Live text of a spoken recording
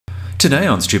Today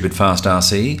on Stupid Fast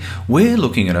RC, we're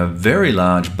looking at a very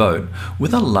large boat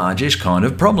with a largish kind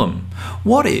of problem.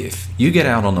 What if you get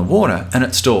out on the water and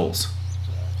it stalls?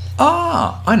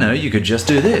 Ah, I know, you could just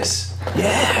do this.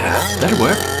 Yeah, that'll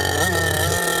work.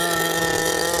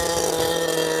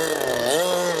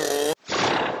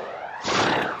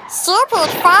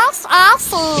 Stupid Fast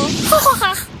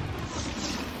RC.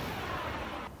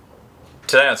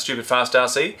 Today on Stupid Fast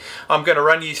RC, I'm going to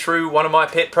run you through one of my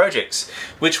pet projects,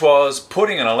 which was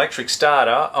putting an electric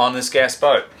starter on this gas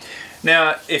boat.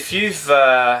 Now, if you've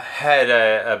had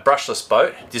a brushless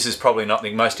boat, this is probably not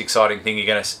the most exciting thing you're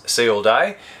going to see all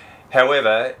day.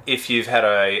 However, if you've had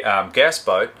a gas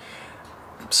boat,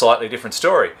 slightly different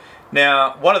story.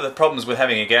 Now, one of the problems with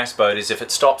having a gas boat is if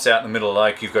it stops out in the middle of the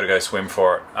lake, you've got to go swim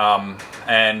for it.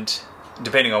 And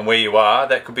depending on where you are,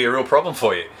 that could be a real problem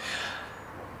for you.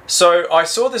 So I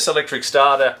saw this electric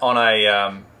starter on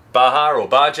a Baja or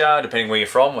Baja, depending where you're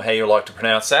from or how you like to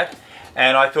pronounce that.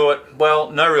 And I thought,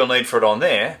 well, no real need for it on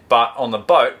there, but on the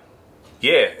boat,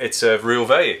 yeah, it's of real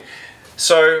value.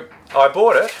 So I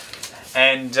bought it,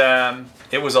 and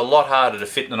it was a lot harder to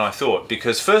fit than I thought,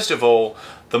 because first of all,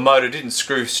 the motor didn't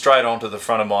screw straight onto the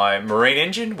front of my marine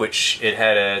engine, which it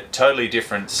had a totally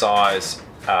different size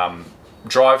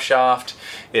drive shaft.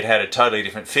 It had a totally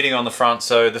different fitting on the front,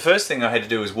 so the first thing I had to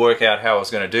do was work out how I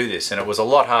was going to do this, and it was a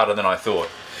lot harder than I thought.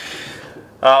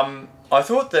 I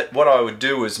thought that what I would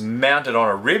do was mount it on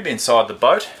a rib inside the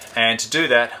boat, and to do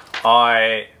that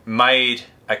I made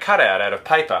a cutout out of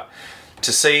paper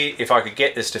to see if I could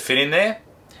get this to fit in there,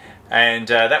 and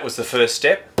that was the first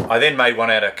step. I then made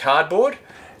one out of cardboard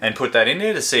and put that in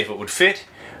there to see if it would fit.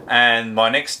 And my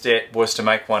next step was to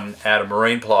make one out of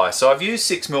marine ply. So I've used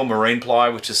 6mm marine ply,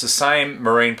 which is the same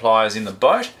marine ply as in the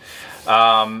boat.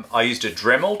 I used a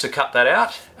Dremel to cut that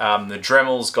out. The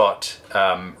Dremel's got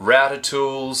router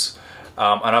tools,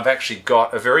 and I've actually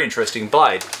got a very interesting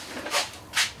blade.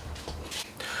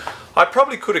 I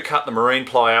probably could have cut the marine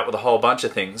ply out with a whole bunch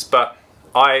of things, but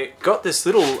I got this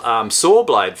little saw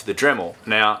blade for the Dremel.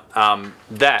 Now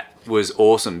that was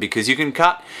awesome because you can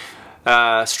cut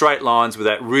straight lines with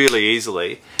that really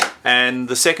easily, and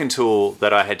the second tool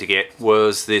that I had to get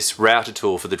was this router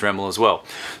tool for the Dremel as well.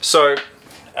 So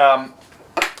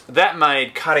that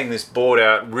made cutting this board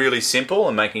out really simple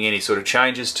and making any sort of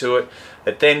changes to it.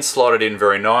 It then slotted in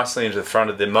very nicely into the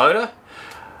front of the motor.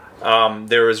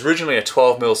 There was originally a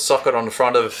 12mm socket on the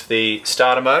front of the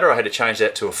starter motor. I had to change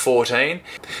that to a 14.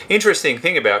 Interesting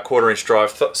thing about 1/4"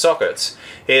 drive sockets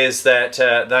is that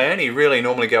they only really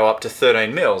normally go up to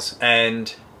 13mm,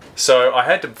 and so I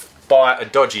had to buy a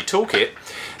dodgy toolkit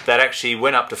that actually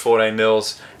went up to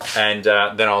 14mm, and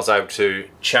then I was able to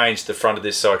change the front of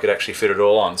this so I could actually fit it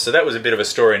all on. So that was a bit of a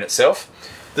story in itself.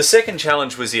 The second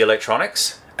challenge was the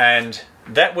electronics, and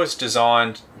that was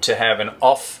designed to have an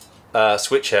off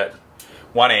switch at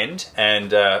one end and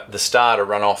the starter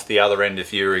run off the other end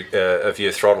of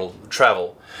your throttle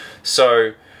travel.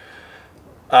 So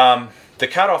the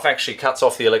cutoff actually cuts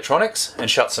off the electronics and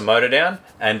shuts the motor down,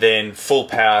 and then full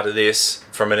power to this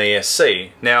from an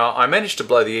ESC. Now I managed to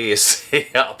blow the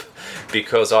ESC up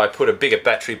because I put a bigger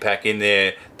battery pack in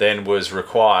there than was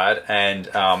required, and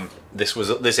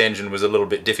this engine was a little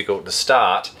bit difficult to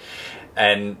start,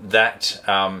 and that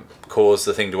caused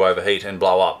the thing to overheat and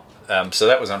blow up. So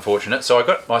that was unfortunate. So I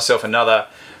got myself another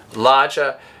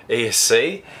larger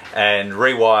ESC and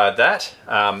rewired that.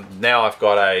 Now I've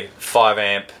got a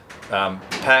 5A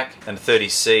pack and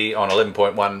 30C on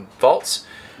 11.1 volts,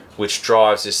 which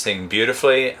drives this thing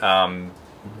beautifully. And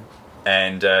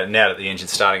now that the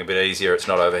engine's starting a bit easier, it's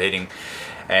not overheating,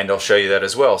 and I'll show you that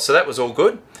as well. So that was all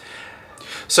good.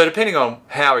 So depending on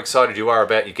how excited you are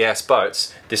about your gas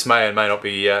boats, this may or may not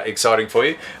be exciting for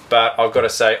you, but I've got to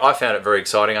say I found it very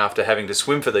exciting after having to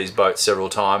swim for these boats several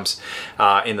times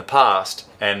in the past,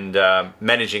 and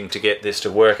managing to get this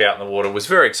to work out in the water was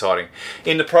very exciting.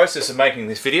 In the process of making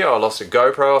this video, I lost a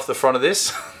GoPro off the front of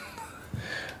this.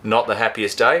 Not the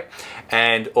happiest day.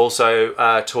 And also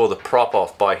tore the prop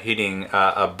off by hitting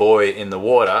a buoy in the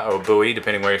water, or a buoy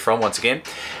depending where you're from once again.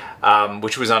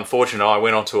 Which was unfortunate. I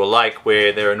went onto a lake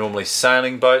where there are normally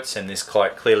sailing boats, and this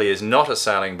quite clearly is not a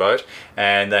sailing boat,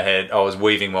 and I was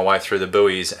weaving my way through the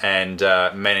buoys and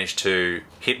managed to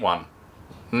hit one.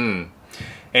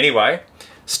 Anyway,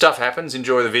 stuff happens.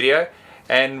 Enjoy the video,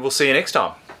 and we'll see you next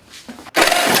time.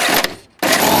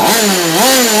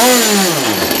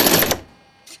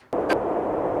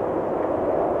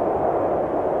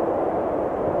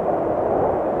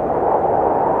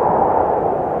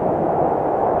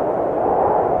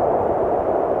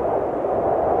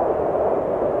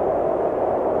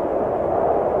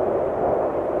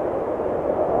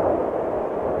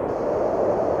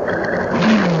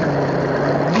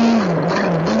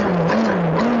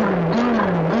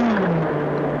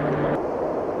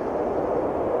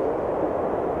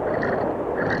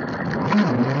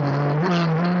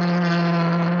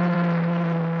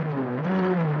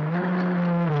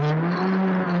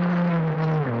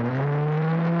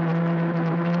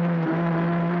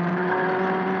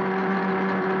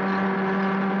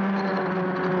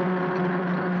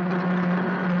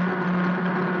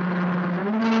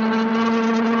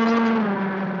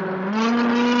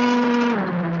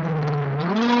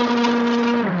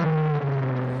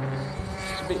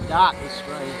 dark, this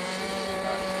screen.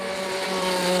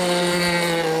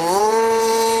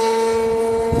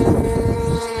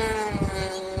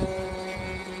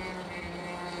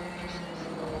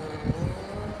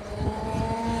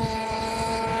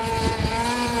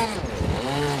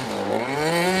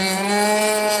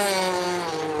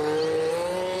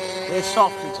 They're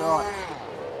soft and tight.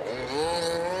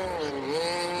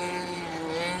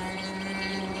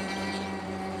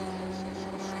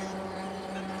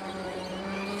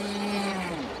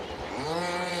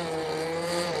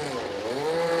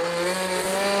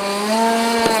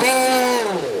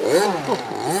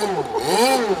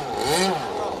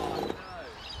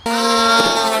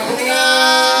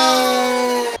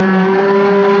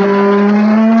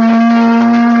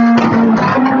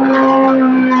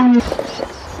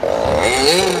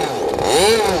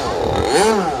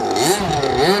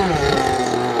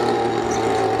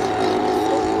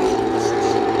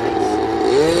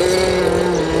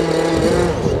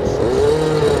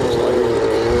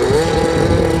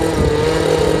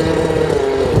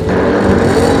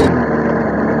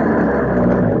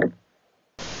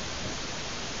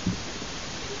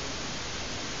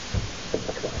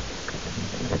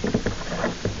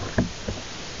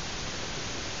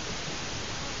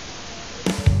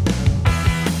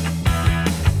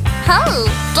 Hey,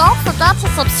 don't forget to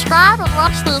subscribe and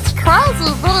watch these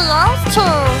crazy videos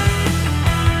too.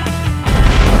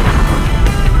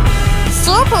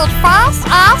 Stupid fast,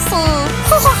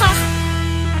 awesome.